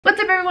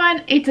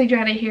everyone, it's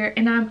Adriana here,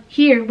 and I'm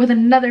here with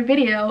another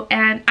video,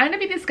 and I'm gonna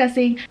be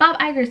discussing Bob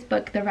Iger's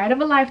book, The Ride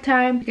of a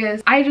Lifetime,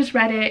 because I just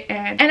read it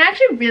and I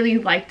actually really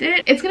liked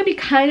it. It's gonna be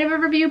kind of a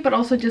review, but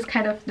also just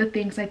kind of the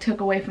things I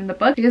took away from the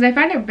book, because I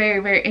find it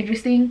very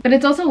interesting. But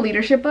it's also a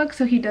leadership book,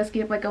 so he does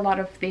give like a lot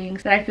of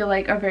things that I feel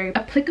like are very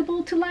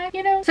applicable to life,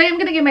 you know? So I'm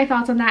gonna give my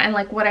thoughts on that and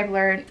like what I've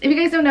learned. If you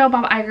guys don't know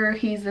Bob Iger,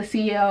 he's the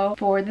CEO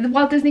for the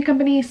Walt Disney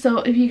Company, so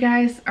if you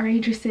guys are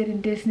interested in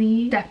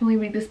Disney, definitely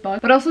read this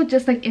book. But also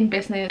just like in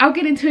business, I'll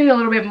get into it a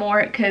little bit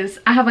more because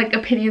I have like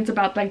opinions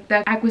about like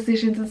the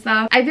acquisitions and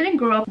stuff. I didn't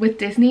grow up with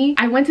Disney.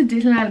 I went to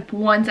Disneyland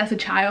once as a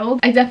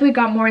child. I definitely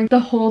got more into the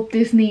whole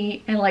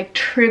Disney and like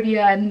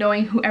trivia and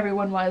knowing who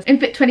everyone was in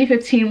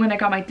 2015 when I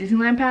got my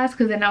Disneyland pass,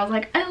 because then I was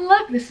like, I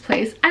love this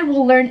place. I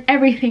will learn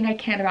everything I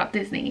can about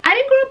Disney. I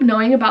didn't grow up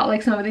knowing about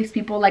like some of these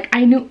people. Like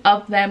I knew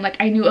of them, like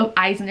I knew of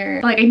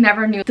Eisner. Like I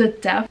never knew the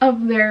depth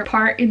of their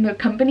part in the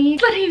company.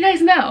 Just letting you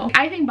guys know.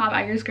 I think Bob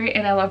Iger is great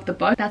and I love the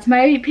book. That's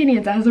my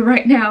opinions as of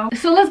right now.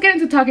 So let's get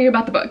into talking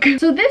about the book.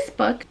 So this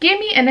book gave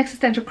me an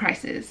existential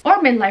crisis or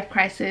midlife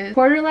crisis,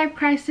 quarter life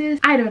crisis.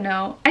 I don't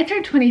know. I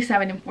turned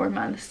 27 in 4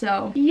 months,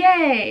 so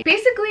yay.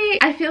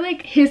 Basically, I feel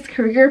like his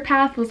career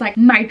path was like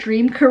my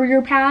dream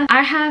career path.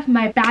 I have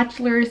my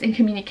bachelor's in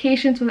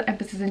communications with an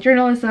emphasis in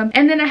journalism,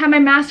 and then I have my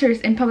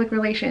master's in public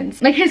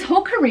relations. Like his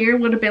whole career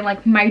would have been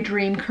like my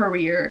dream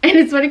career. And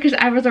it's funny because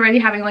I was already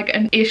having like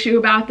an issue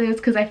about this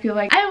because I feel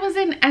like I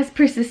wasn't as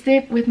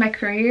persistent with my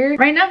career.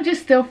 Right now I'm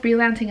just still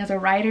freelancing as a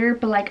writer,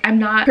 but like I'm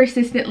not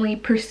persistently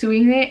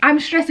pursuing it. I'm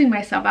stressing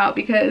myself out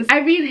because I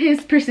read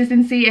his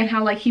persistency and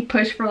how like he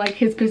pushed for like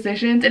his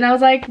positions, and I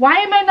was like, why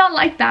am I not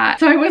like that?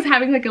 So I was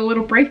having like a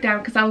little breakdown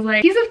because I was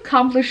like, he's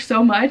accomplished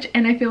so much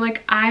and I feel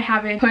like I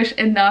haven't pushed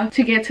enough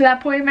to get to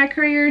that point in my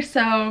career,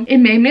 so it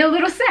made me a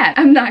little sad.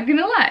 I'm not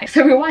gonna lie.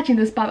 So if you're watching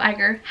this, Bob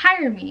Iger,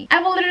 hire me.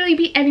 I will literally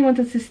be anyone's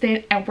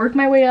assistant and work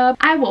my way up.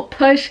 I will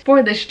push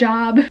for this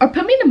job, or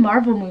put me in a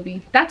Marvel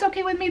movie. That's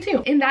okay with me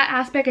too. In that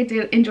aspect, I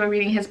did enjoy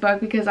reading his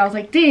book because I was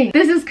like, dang,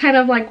 this is kind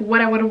of like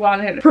what I would have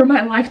wanted for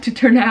my life to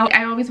turn out.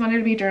 I always wanted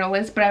to be a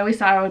journalist, but I always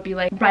thought I would be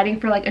like writing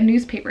for like a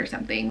newspaper or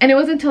something. And it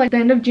wasn't until like the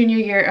end of junior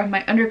year of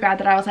my undergrad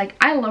that I was like,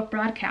 I love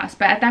broadcast,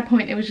 but at that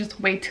point it was just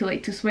way too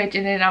late to switch,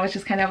 and then I was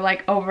just kind of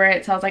like over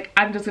it, so I was like,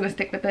 I'm just gonna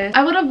stick with this.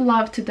 I would have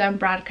loved to done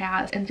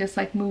broadcast and just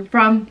like move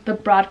from the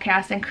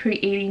broadcast and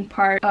creating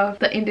part of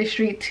the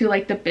industry to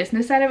like the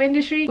business side of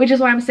industry, which is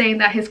why I'm saying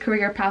that his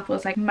career path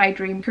was like my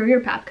dream career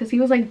path, because he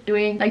was like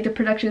doing like the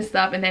production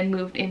stuff and then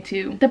moved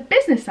into the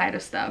business side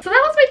of stuff. So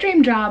that was my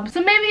dream job.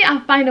 So maybe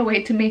I'll find a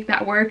way to make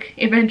that work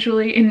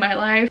eventually in my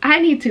life. I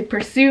need to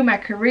pursue my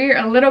career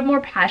a little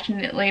more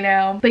passionately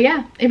now. But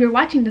yeah, if you're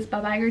watching this,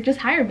 Bob Iger, just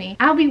hire me.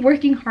 I'll be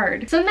working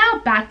hard. So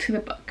now back to the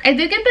book. I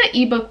did get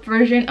the ebook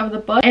version of the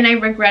book and I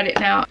regret it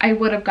now. I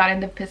would have gotten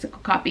the physical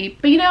copy,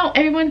 but you know,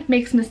 everyone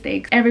makes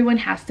mistakes. Everyone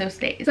has those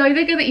days. So I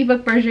did get the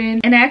ebook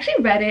version and I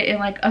actually read it in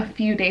like a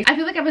few days. I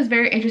feel like I was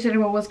very interested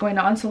in what was going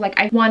on, so like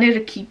I wanted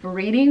to keep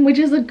reading, which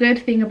is a good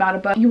thing about a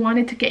book. You want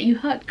it to get you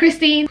hooked.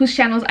 Christine, whose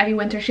channel is Ivy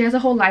Winter, she has a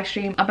whole live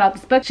stream about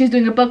this book. She's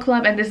doing a book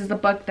club and this is the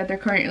book that they're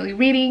currently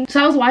reading.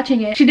 So I was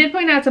watching it. She did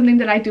point out something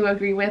that I do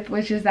agree with,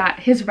 which is that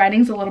his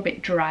writing's a little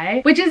bit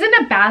dry, which isn't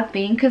a bad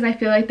thing because I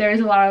feel like there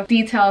is a lot of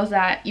details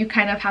that you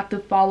kind of have to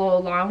follow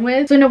along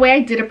with. So in a way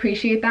I did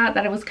appreciate that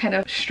it was kind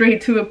of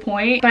straight to the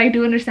point, but I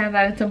do understand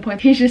that at some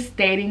point he's just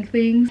stating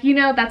things. You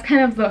know, that's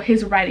kind of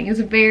his writing is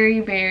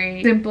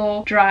very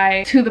simple,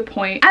 dry, to the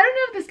point. I don't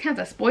know if this counts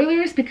as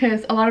spoilers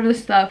because a lot of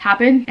this stuff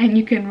happened and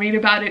you can read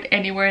about it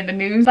anywhere in the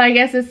news, but I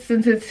guess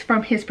since it's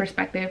from his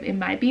perspective, it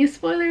might be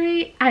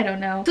spoilery. I don't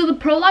know. So the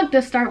prologue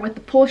does start with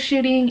the pole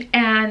shooting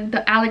and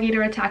the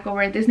alligator attack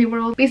over at Disney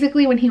World.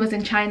 Basically when he was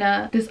in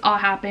China, this all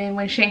happened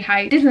when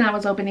Shanghai Disneyland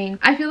was opening.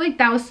 I feel like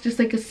that was just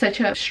like such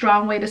a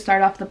strong way to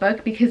start off the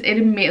book because it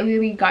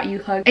immediately got you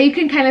hooked, and you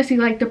can kind of see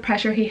like the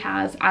pressure he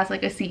has as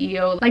like a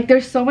CEO. Like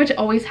there's so much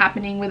always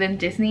happening within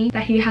Disney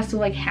that he has to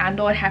like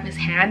handle and have his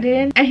hand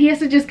in, and he has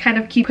to just kind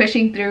of keep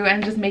pushing through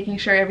and just making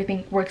sure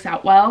everything works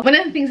out well. One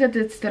of the things that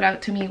did stood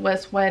out to me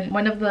was when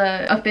one of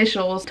the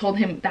officials told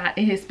him that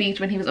in his speech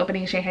when he was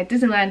opening Shanghai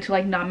Disneyland to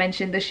like not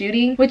mention the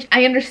shooting, which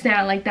I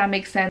understand, like that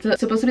makes sense. It's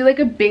supposed to be like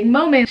a big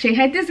moment.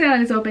 Shanghai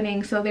Disneyland is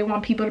opening, so they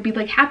want people to be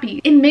like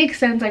happy. It makes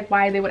sense like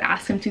why they would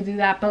ask him to do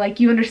that, but like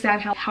you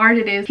understand how hard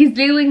it is. He's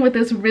dealing with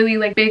this really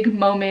like big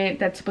moment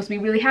that's supposed to be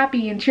really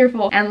happy and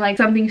cheerful, and like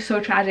something so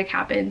tragic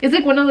happens. It's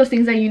like one of those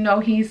things that you know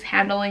he's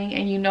handling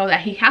and you know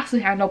that he has to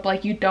handle, but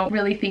like you don't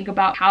really think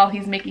about how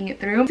he's making it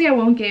through. See, I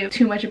won't give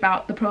too much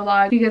about the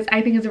prologue because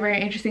I think it's very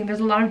interesting. There's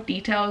a lot of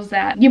details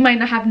that you might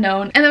not have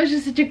known, and that was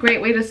just such a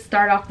great way to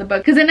start off the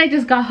book because then I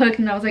just got hooked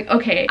and I was like,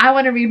 okay, I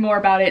want to read more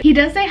about it. He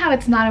does say how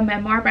it's not a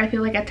memoir, but I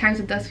feel like at times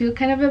it does feel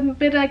kind of a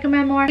bit like a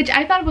memoir, which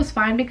I thought was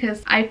fine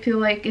because I feel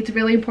like it's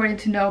really important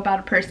to know about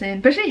a person,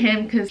 especially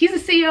him because he's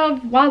the CEO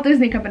of Walt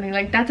Disney Company.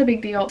 Like that's a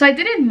big deal. So I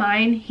didn't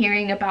mind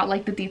hearing about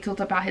like the details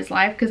about his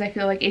life, because I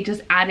feel like it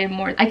just added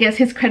more, I guess,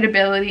 his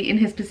credibility in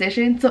his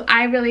position. So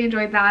I really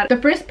enjoyed that.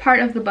 The first part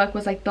of the book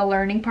was like the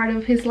learning part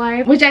of his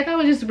life, which I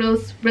thought was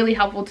just really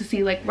helpful to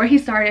see like where he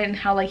started and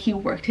how like he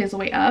worked his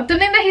way up.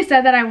 Something that he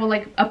said that I will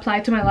like apply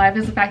to my life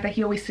is the fact that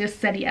he always just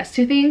said yes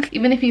to things.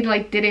 Even if he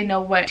like didn't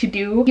know what to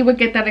do, he would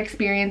get that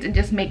experience and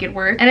just make it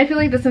work. And I feel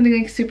like that's something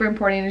like super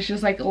important, is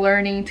just like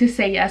learning to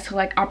say yes to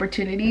like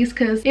opportunities,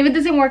 because if it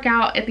doesn't work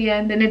out at the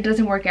end, then it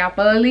doesn't work out,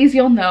 but at least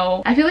you'll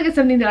know. I feel like it's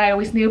something that I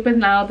always knew, but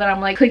now that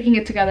I'm like clicking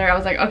it together, I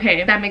was like,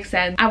 okay, that makes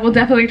sense. I will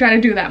definitely try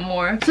to do that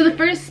more. So the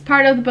first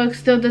part of the book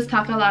still does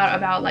talk a lot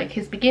about like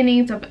his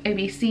beginnings of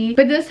ABC,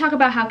 but it does talk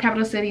about how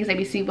Capital Cities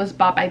ABC was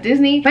bought by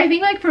Disney. But I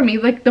think like for me,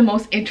 like the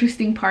most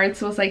interesting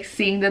parts was like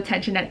seeing the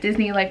tension at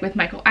Disney, like with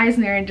Michael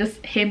Eisner and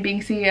just him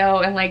being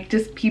CEO and like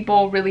just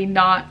people really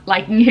not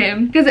liking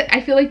him, because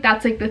I feel like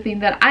that's like the thing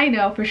that I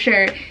know for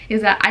sure,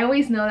 is that I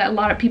always know that a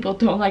lot of people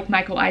don't like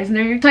Michael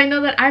Eisner. So I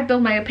know that I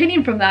built my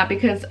opinion from that,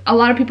 because a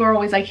lot of people are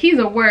always like, he's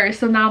the worst.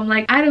 So now I'm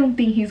like, I don't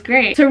think he's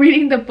great. So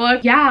reading the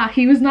book, yeah,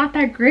 he was not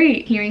that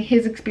great. Hearing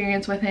his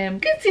experience with him, you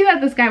could see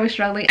that this guy was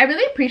struggling. I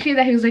really appreciate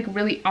that he was like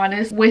really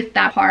honest with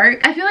that part.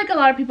 I feel like a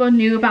lot of people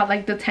knew about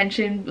like the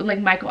tension with like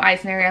Michael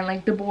Eisner and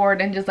like the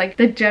board and just like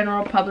the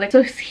general public.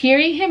 So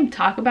hearing him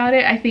talk about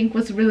it, I think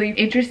was really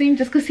interesting,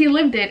 just because he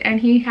lived it and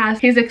he has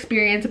his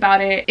experience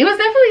about it. It was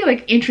definitely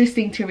like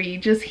interesting to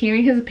read, just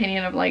hearing his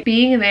opinion of like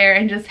being there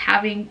and just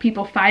having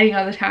people fighting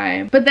all the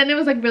time. But then it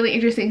was like really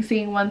interesting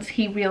seeing once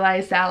he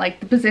realized that like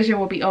the position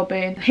will be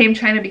open, him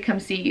trying to become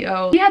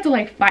CEO, he had to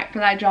like fight for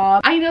that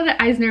job. I know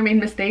that Eisner made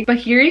mistakes, but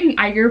hearing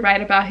Iger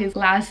write about his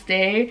last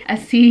day as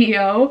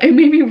CEO, it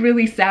made me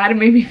really sad. It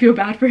made me feel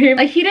bad for him.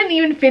 Like he didn't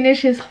even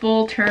finish his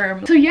full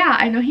term. So yeah,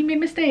 I know he made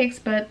mistakes,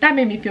 but that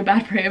made me feel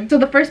bad for him. So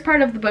the first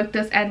part of the book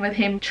does end with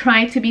him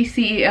trying to be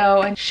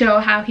CEO and show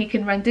how he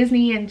can run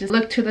Disney and just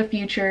look to the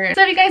future.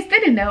 So if you guys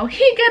didn't know,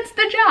 he gets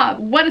the job.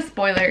 What a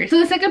spoiler. So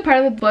the second part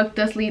of the book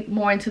does lead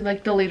more into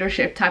like the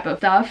leadership type of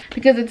stuff,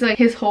 because it's like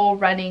his whole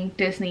running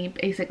Disney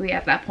basically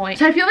at that point.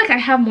 So I feel like I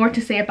have more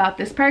to say about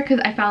this part, because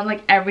I found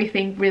like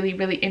everything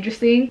really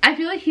interesting. I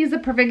feel like he's the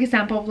perfect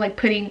example of like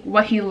putting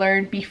what he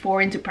learned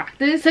before into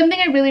practice. Something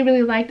I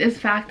really liked is the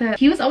fact that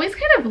he was always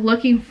kind of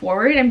looking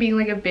forward and being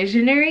like a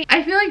visionary.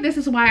 I feel like this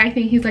is why I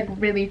think he's like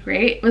really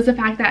great, was the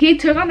fact that he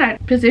took on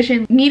that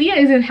position. Media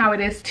isn't how it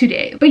is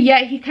today, but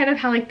yet he kind of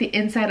had like the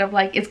insight of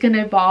like, it's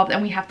gonna evolve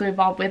and we have to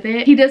evolve with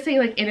it. He does say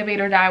like innovate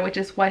or die, which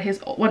is what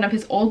one of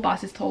his old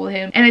bosses told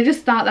him, and I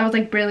just thought that was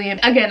like brilliant.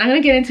 Again, I'm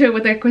gonna get into it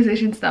with the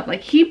acquisition stuff.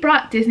 Like he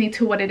brought Disney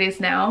to what it is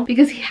now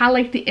because he had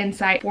like the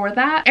insight for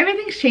that.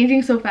 Everything's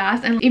changing so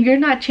fast, and if you're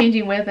not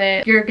changing with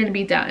it, you're gonna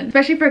be done.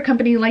 Especially for a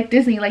company like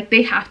Disney, like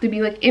they have to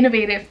be like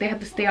innovative, they have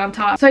to stay on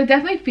top. So I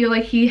definitely feel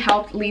like he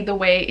helped lead the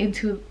way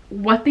into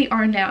what they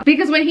are now,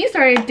 because when he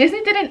started,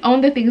 Disney didn't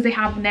own the things they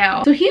have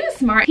now. So he was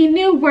smart. He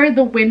knew where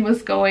the wind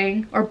was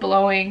going or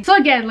blowing. So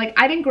again, like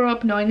I didn't grow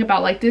up knowing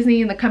about like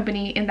Disney and the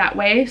company in that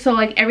way, so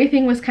like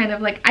everything was kind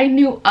of like I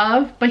knew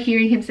of, but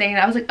hearing him saying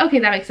that, I was like, okay,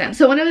 that makes sense.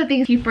 So one of the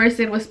things he first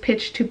did was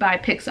pitch to buy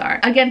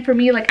Pixar. Again, for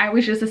me, like I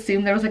was just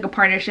assumed there was like a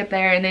partnership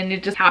there, and then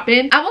it just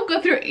happened. I won't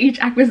go through each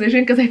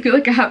acquisition because I feel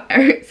like I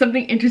have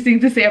something interesting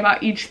to say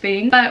about each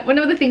thing, but one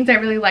of the things I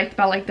really liked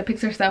about like the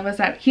Pixar stuff was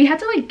that he had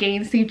to like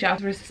gain Steve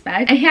Jobs'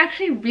 respect, and he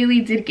actually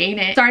really did gain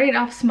it. Started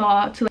off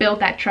small to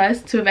build that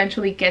trust to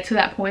eventually get to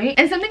that point.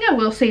 And something I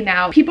will say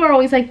now, people are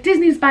always like,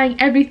 Disney's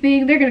buying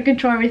everything, they're gonna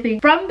control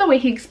everything. From the way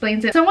he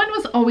explains it, someone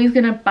was always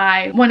gonna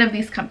buy one of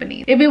these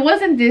companies. If it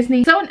wasn't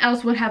Disney, someone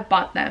else would have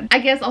bought them. I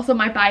guess also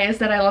my bias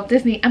that I love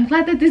Disney, I'm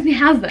glad that Disney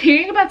has them.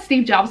 Hearing about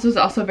Steve Jobs was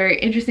also very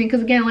interesting,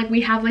 because again, like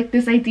we have like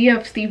this idea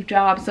of Steve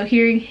Jobs, so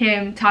hearing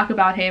him talk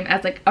about him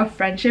as like a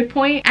friendship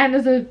point and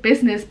as a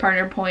business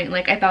partner point,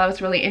 like I thought that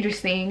was really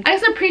interesting. I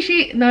also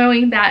appreciate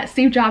knowing that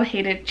Steve Jobs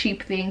hated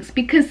cheap things,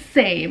 because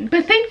same.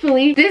 But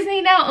thankfully,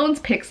 Disney now owns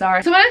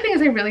Pixar. So one of the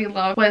things I really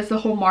loved was the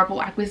whole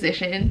Marvel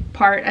acquisition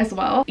part as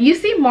well. You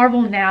see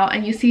Marvel now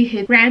and you see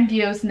his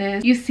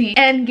grandioseness, you see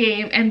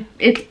Endgame and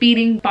it's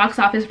beating box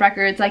office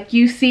records, like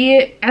you see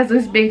it as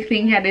this big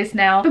thing that is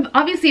now. But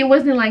obviously it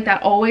wasn't like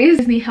that always.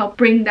 Disney helped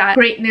bring that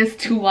greatness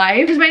to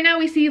life, because right now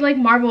we see like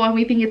Marvel and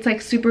we think it's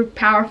like super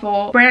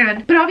powerful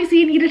brand, but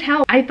obviously it needed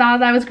help. I thought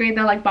that was great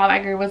that like Bob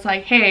Iger was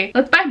like, hey,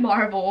 let's buy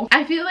Marvel.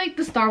 I feel like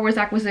the Star Wars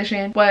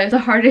acquisition was the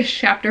hardest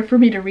chapter for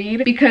me to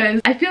read,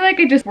 because I feel like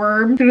I just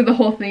wormed through the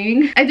whole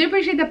thing. I do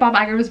appreciate that Bob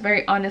Iger was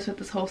very honest with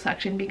this whole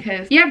section,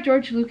 because you have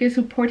George Lucas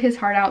who poured his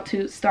heart out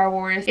to Star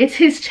Wars. It's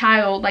his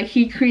child, like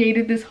he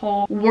created this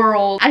whole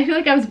world. I feel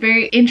like I was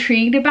very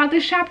intrigued about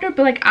this chapter,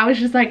 but like I was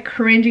just like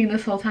cringing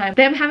this whole time.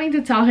 Them having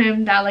to tell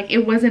him that like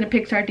it wasn't a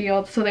Pixar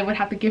deal, so they would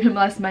have to give him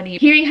less money.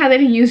 Hearing how they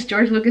didn't use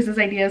George Lucas's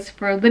ideas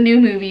for the new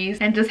movies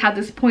and just how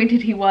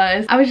disappointed he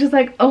was, I was just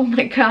like, oh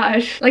my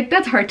gosh, like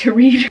that's hard to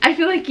read. I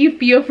feel like you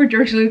feel for George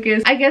George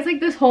Lucas. I guess like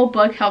this whole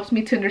book helps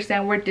me to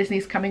understand where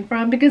Disney's coming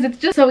from, because it's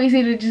just so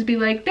easy to just be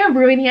like, they're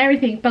ruining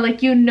everything, but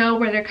like you know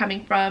where they're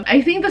coming from.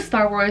 I think the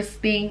Star Wars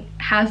thing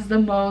has the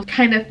most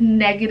kind of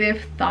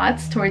negative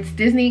thoughts towards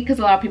Disney because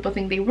a lot of people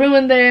think they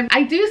ruined them.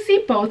 I do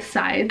see both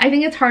sides. I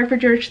think it's hard for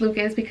George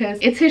Lucas because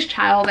it's his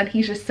child and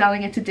he's just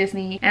selling it to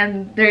Disney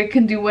and they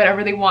can do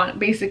whatever they want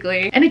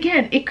basically. And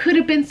again, it could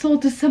have been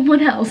sold to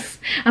someone else.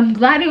 I'm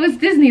glad it was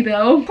Disney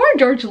though. Poor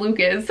George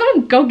Lucas.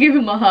 Someone go give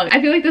him a hug. I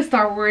feel like the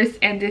Star Wars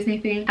and Disney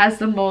thing has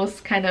the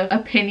most kind of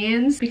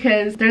opinions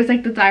because there's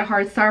like the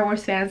diehard Star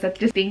Wars fans that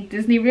just think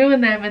Disney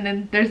ruined them, and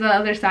then there's the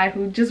other side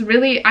who just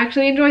really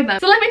actually enjoyed them.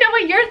 So let me know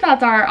what your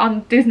thoughts are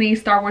on Disney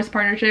Star Wars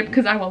partnership,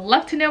 because I would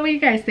love to know what you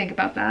guys think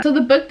about that. So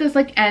the book does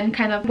like end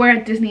kind of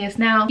where Disney is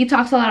now. He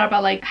talks a lot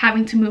about like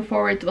having to move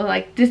forward with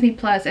like Disney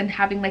Plus and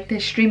having like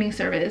this streaming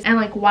service and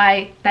like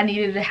why that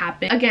needed to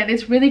happen. Again,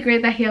 it's really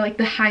great that he had like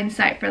the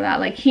hindsight for that.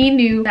 Like he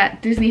knew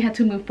that Disney had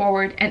to move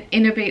forward and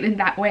innovate in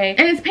that way,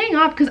 and it's paying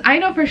off because I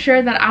know for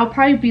sure that I'll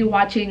probably be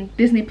watching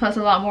Disney Plus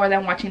a lot more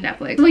than watching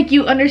Netflix. So, like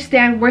you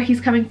understand where he's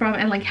coming from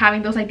and like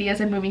having those ideas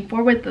and moving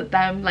forward with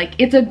them, like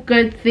it's a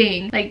good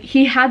thing. Like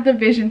he had the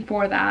vision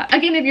for that.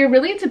 Again, if you're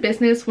really into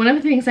business, one of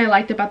the things I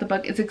liked about the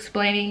book is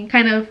explaining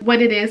kind of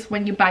what it is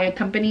when you buy a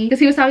company, because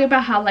he was talking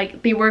about how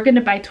like they were going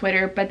to buy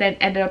Twitter but then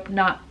ended up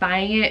not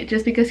buying it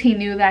just because he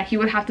knew that he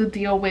would have to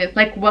deal with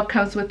like what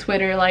comes with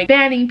Twitter, like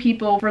banning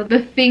people for the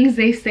things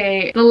they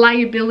say, the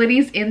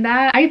liabilities in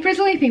that. I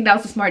personally think that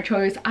was a smart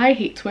choice. I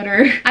hate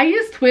Twitter. I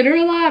use Twitter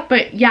a lot,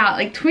 but yeah,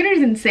 like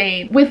Twitter's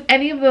insane. With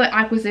any of the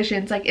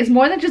acquisitions, like it's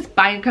more than just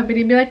buying a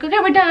company and be like, okay,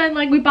 we're done,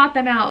 like we bought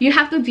them out. You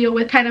have to deal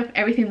with kind of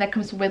everything that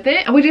comes with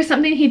it, which is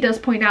something he does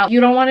point out. You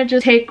don't want to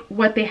just take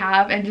what they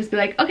have and just be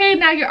like, okay,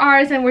 now you're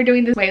ours and we're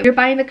doing this way. You're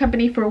buying the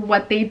company for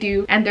what they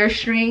do and their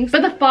strengths.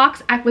 But the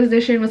Fox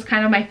acquisition was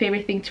kind of my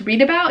favorite thing to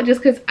read about,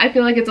 just because I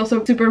feel like it's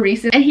also super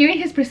recent, and hearing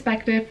his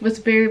perspective was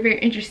very, very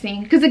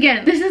interesting. Because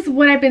again, this is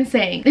what I've been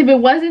saying. If it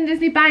wasn't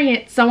Disney buying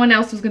it, someone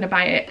else was gonna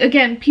buy it.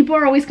 Again, people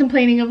are always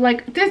complaining of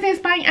like, Disney's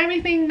buying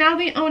everything, now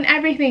they own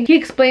everything. He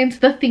explains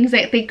the things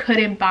that they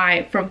couldn't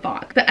buy from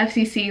Fox. The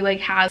FCC like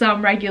has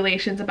some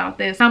regulations about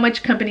this, how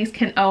much companies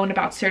can own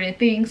about certain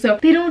things, so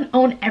they don't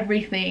own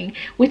everything,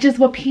 which is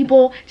what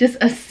people just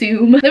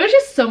assume. There was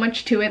just so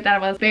much to it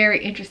that was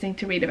very interesting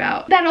to read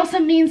about. That also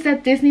means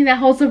that Disney now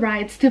holds the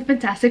rights to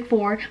Fantastic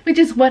Four, which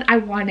is what I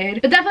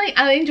wanted. But definitely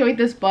I enjoyed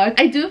this book.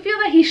 I do feel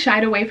that he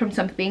shied away from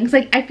some things.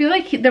 Like I feel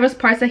like there was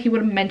parts that he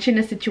would mention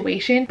a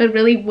situation but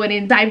really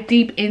wouldn't dive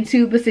deep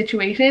into the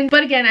situation.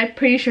 But again, I'm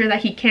pretty sure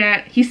that he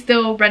can't. He's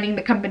still running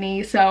the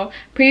company, so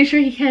pretty sure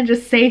he can't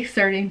just say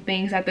certain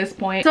things at this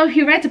point. So if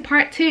he read to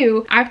part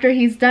 2 after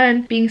he's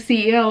done being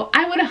CEO,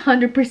 I would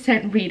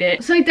 100% read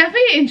it. So I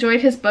definitely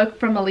enjoyed his book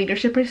from a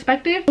leadership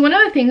perspective. One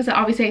of the things that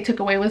obviously I took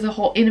away was the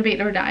whole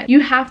innovate or die. You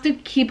have to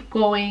keep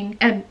going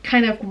and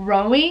kind of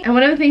growing. And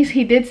one of the things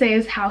he did say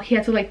is how he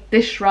had to like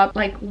disrupt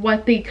like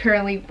what they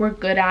currently were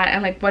good at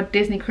and like what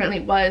Disney currently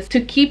was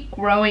to keep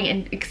growing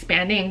and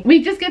expanding.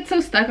 We just get so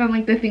stuck on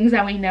like the things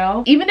that we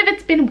know. Even if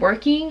it's been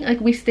working, like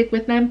we stick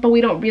with them, but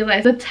we don't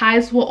realize the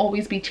tides will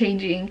always be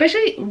changing.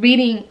 Especially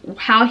reading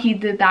how he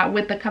did that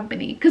with the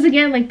company. Because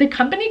again, like the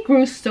company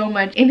grew so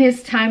much in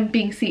his time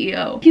being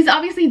CEO. He's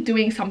obviously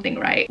doing something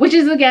right. Which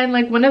is again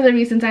like one of the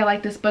reasons I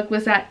like this book,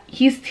 was that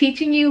he's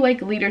teaching you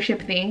like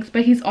leadership things,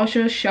 but he's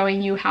also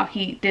showing you how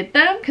he did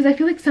them. Because I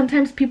feel like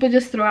sometimes people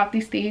just throw out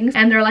these things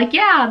and they're like,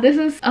 yeah, this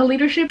is a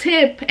leadership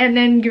tip, and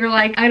then you're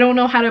like, I don't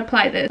know how to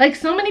apply this. Like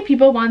so many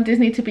people want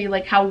Disney to be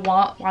like how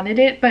Walt wanted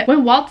it, but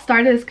when Walt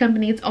started this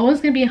company, it's always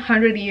gonna be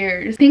 100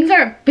 years. Things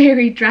are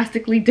very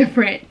drastically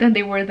different than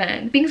they were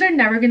then. Things are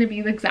never gonna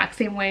be the exact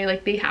same way.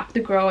 Like they have to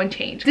grow and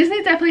change.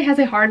 Disney definitely has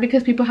it hard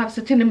because people have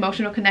such an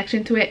emotional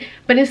connection to it,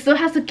 but it still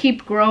has to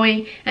keep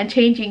growing and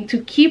changing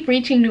to keep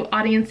reaching new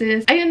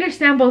audiences. I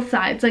understand both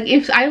sides. Like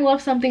if I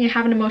love something and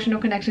have an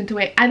emotional connection to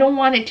it, I don't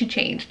want it to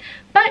change,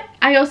 but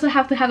I also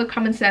have to have the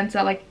common sense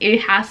that like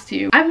it has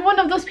to. I'm one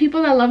of those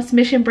people that loves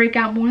Mission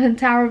Breakout more than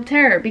Tower of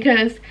Terror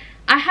because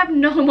I have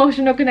no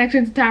emotional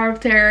connection to Tower of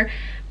Terror,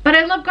 but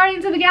I love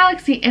Guardians of the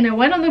Galaxy and I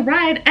went on the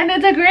ride and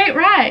it's a great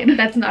ride.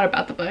 That's not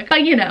about the book,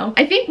 but you know.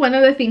 I think one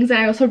of the things that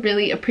I also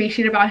really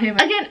appreciate about him,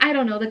 again, I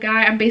don't know the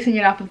guy, I'm basing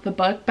it off of the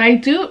book, but I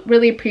do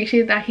really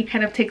appreciate that he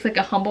kind of takes like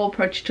a humble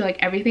approach to like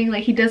everything.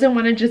 Like he doesn't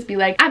want to just be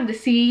like, I'm the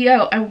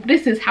CEO and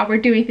this is how we're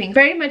doing things.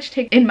 Very much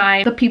take in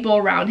mind the people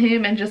around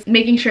him and just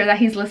making sure that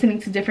he's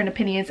listening to different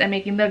opinions and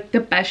making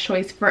the best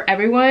choice for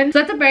everyone. So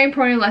that's a very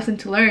important lesson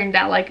to learn,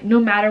 that like no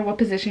matter what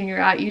position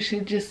you're at, you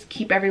should just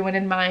keep everyone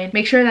in mind.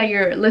 Make sure that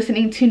you're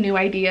listening to new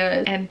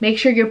ideas and make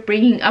sure you're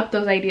bringing up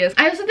those ideas.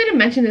 I also didn't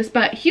mention this,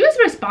 but he was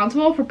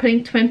responsible for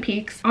putting Twin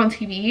Peaks on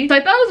TV, so I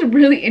thought it was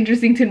really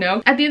interesting to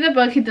know. At the end of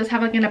the book, he does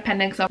have like an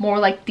appendix of more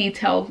like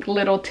detailed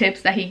little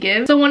tips that he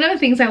gives. So one of the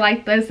things I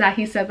liked is that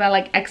he said that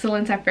like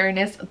excellence and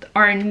fairness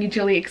aren't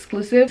mutually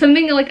exclusive.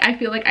 Something like I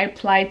feel like I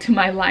apply to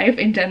my life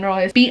in general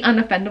is be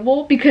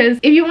unoffendable, because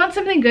if you want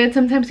something good,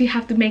 sometimes you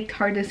have to make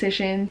hard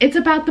decisions. It's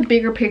about the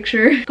bigger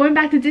picture. Going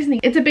back to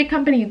Disney, it's a big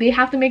company. They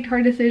have to make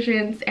hard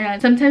decisions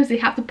and sometimes they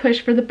have to push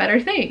for for the better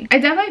thing. I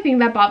definitely think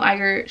that Bob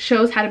Iger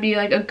shows how to be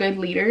like a good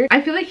leader.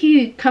 I feel like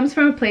he comes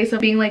from a place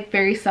of being like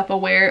very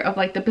self-aware of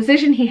like the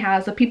position he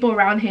has, the people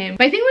around him.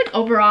 But I think like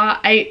overall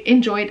I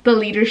enjoyed the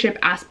leadership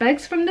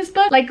aspects from this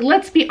book. Like,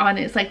 let's be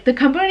honest, like the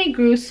company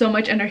grew so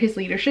much under his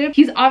leadership.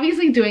 He's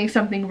obviously doing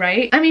something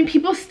right. I mean,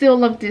 people still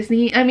love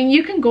Disney. I mean,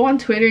 you can go on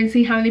Twitter and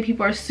see how many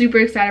people are super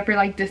excited for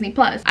like Disney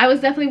Plus. I was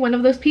definitely one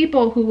of those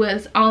people who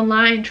was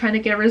online trying to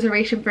get a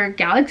reservation for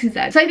Galaxy's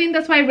Edge. So I think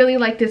that's why I really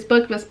like this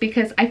book, was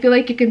because I feel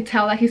like you can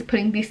tell that he's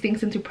putting these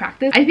things into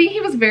practice. I think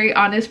he was very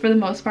honest for the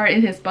most part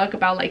in his book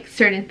about like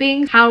certain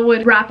things. How it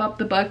would wrap up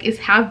the book is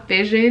have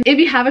vision. If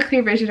you have a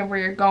clear vision of where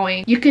you're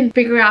going, you can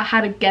figure out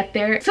how to get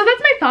there. So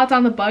that's my thoughts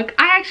on the book.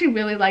 I actually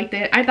really liked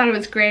it. I thought it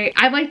was great.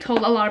 I've like told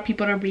a lot of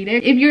people to read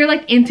it. If you're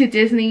like into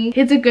Disney,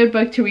 it's a good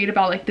book to read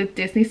about like the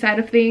Disney side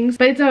of things,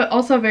 but it's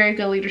also a very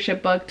good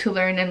leadership book to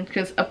learn and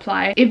just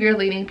apply if you're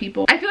leading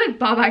people. I feel like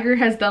Bob Iger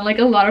has done like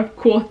a lot of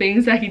cool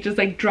things that he just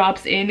like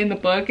drops in the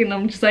book, and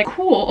I'm just like,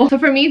 cool. So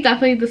for me,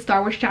 definitely the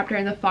Star Wars chapter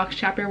and the Fox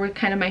chapter were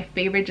kind of my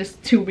favorite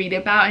just to read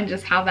about and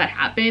just how that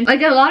happened.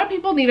 Like, a lot of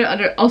people need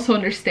to also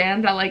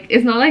understand that like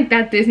it's not like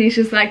that Disney's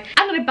just like,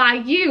 I'm gonna buy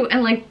you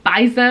and like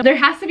buys them. There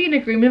has to be an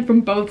agreement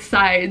from both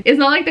sides. It's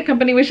not like the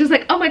company was just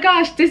like, oh my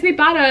gosh, Disney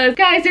bought us.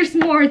 Guys, there's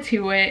more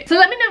to it. So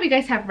let me know if you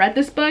guys have read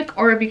this book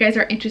or if you guys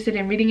are interested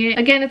in reading it.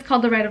 Again, it's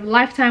called The Ride of a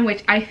Lifetime,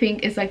 which I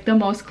think is like the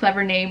most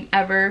clever name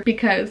ever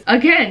because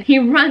again, he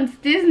runs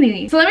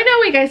Disney. So let me know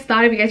what you guys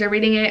thought if you guys are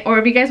reading it, or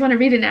if you guys want to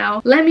read it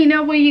now, let me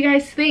know what you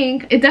guys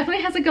think. It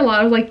definitely has like a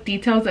lot of like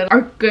details that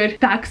are good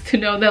facts to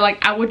know that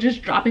like I would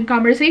just drop in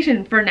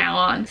conversation for now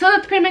on. So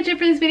that's pretty much it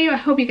for this video. I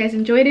hope you guys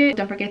enjoyed it.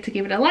 Don't forget to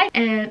give it a like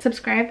and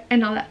subscribe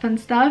and all that fun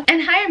stuff,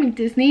 and hire me,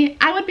 Disney.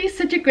 I would be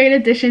such a great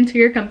addition to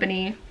your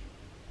company.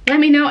 Let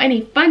me know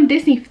any fun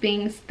Disney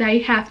things that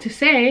you have to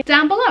say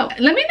down below.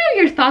 Let me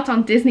know your thoughts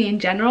on Disney in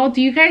general.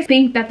 Do you guys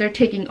think that they're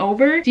taking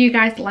over? Do you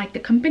guys like the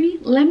company?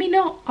 Let me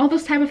know all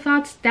those type of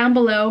thoughts down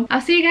below.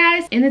 I'll see you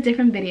guys in a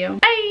different video.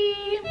 Bye!